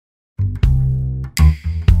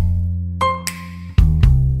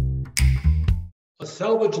A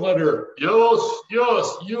salvage letter. Yes,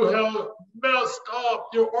 yes, you have messed up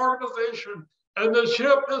your organization and the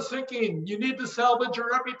ship is sinking. You need to salvage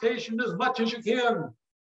your reputation as much as you can.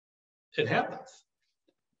 It happens.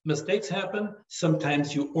 Mistakes happen.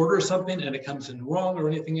 Sometimes you order something and it comes in wrong or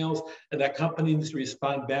anything else, and that company needs to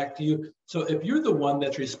respond back to you. So if you're the one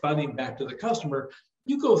that's responding back to the customer,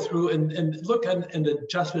 you go through and look at an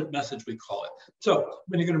adjustment message, we call it. So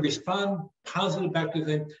when you're going to respond positive back to the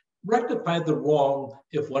thing, rectify the wrong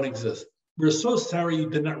if one exists. We're so sorry you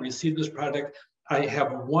did not receive this product. I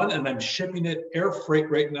have one and I'm shipping it air freight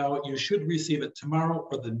right now. You should receive it tomorrow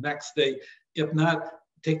or the next day. If not,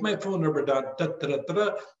 take my phone number down,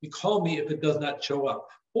 you call me if it does not show up.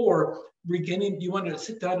 Or you want to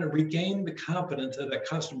sit down and regain the confidence of that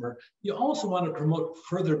customer. You also want to promote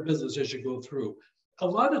further business as you go through. A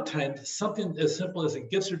lot of times, something as simple as a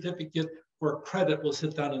gift certificate or credit will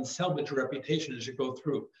sit down and salvage your reputation as you go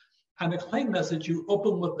through. On a claim message, you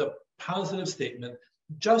open with a positive statement,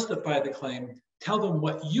 justify the claim, tell them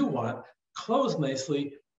what you want, close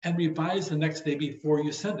nicely, and revise the next day before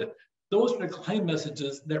you send it. Those are the claim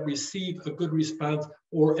messages that receive a good response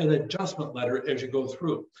or an adjustment letter as you go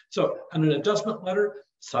through. So on an adjustment letter,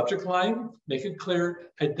 subject line, make it clear,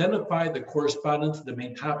 identify the correspondence, the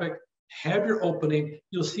main topic, have your opening.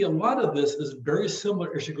 You'll see a lot of this is very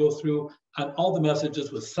similar as you go through on all the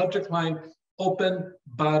messages with subject line, open,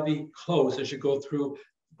 body, close as you go through.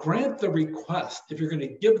 Grant the request. If you're going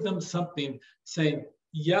to give them something saying,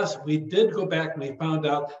 yes, we did go back and we found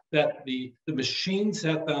out that the machine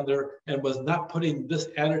sat down there and was not putting this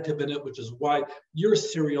additive in it, which is why your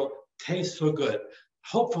cereal tastes so good.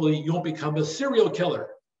 Hopefully you won't become a serial killer.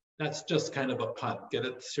 That's just kind of a pun. Get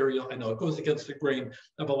it? Cereal. I know it goes against the grain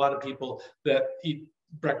of a lot of people that eat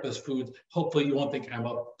breakfast foods. Hopefully you won't think I'm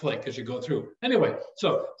a flake as you go through. Anyway,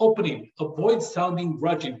 so opening, avoid sounding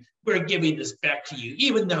grudging. We're giving this back to you,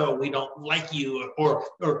 even though we don't like you or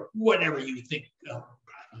whatever you think. Don't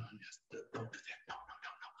do that. No.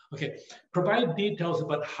 Okay, provide details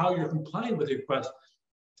about how you're complying with the request.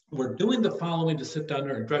 We're doing the following to sit down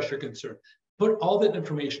there and address your concern. Put all that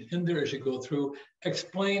information in there as you go through.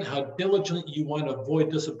 Explain how diligently you want to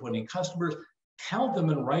avoid disappointing customers. Tell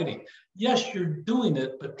them in writing. Yes, you're doing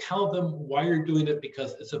it, but tell them why you're doing it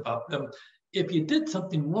because it's about them. If you did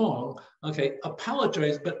something wrong, okay,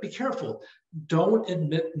 apologize, but be careful. Don't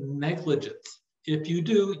admit negligence. If you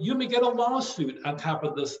do, you may get a lawsuit on top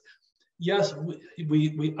of this. Yes,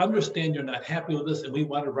 we understand you're not happy with this and we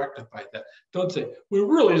want to rectify that. Don't say, we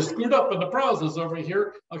really screwed up in the process over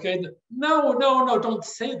here. Okay, no, don't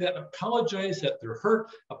say that. Apologize that they're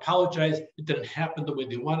hurt. Apologize it didn't happen the way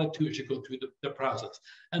they wanted to as you go through the process.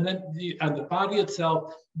 And then on the body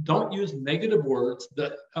itself, don't use negative words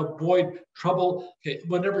that avoid trouble. Okay,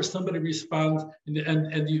 whenever somebody responds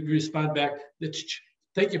and you respond back,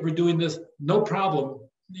 thank you for doing this, no problem.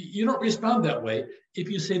 You don't respond that way. If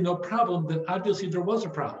you say no problem, then obviously there was a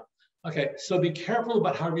problem. Okay, so be careful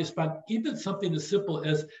about how you respond, even something as simple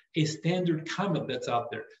as a standard comment that's out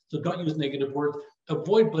there. So don't use negative words.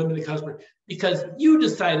 Avoid blaming the customer because you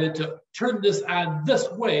decided to turn this on this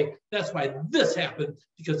way. That's why this happened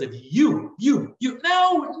because of you. No,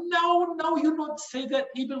 you don't say that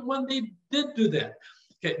even when they did do that.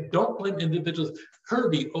 Okay, don't blame individuals.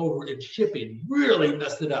 Herbie over in shipping really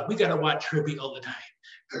messed it up. We got to watch Herbie all the time.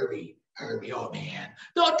 Herbie, oh man.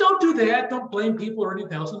 No, don't do that. Don't blame people or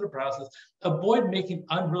anything else in the process. Avoid making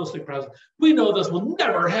unrealistic promises. We know this will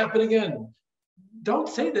never happen again. Don't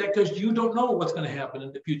say that because you don't know what's going to happen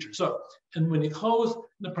in the future. So, and when you close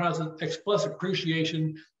the process, express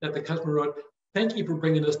appreciation that the customer wrote. Thank you for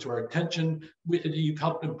bringing this to our attention. You've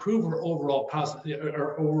helped improve our overall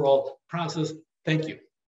process. Thank you.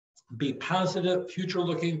 Be positive, future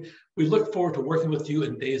looking. We look forward to working with you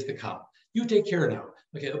in days to come. You take care now.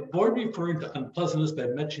 Okay, avoid referring to unpleasantness by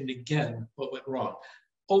mentioning again what went wrong.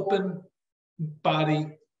 Open,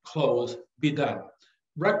 body, close, be done.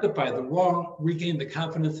 Rectify the wrong, regain the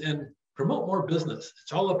confidence, and promote more business.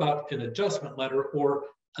 It's all about an adjustment letter or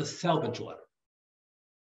a salvage letter.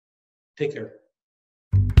 Take care.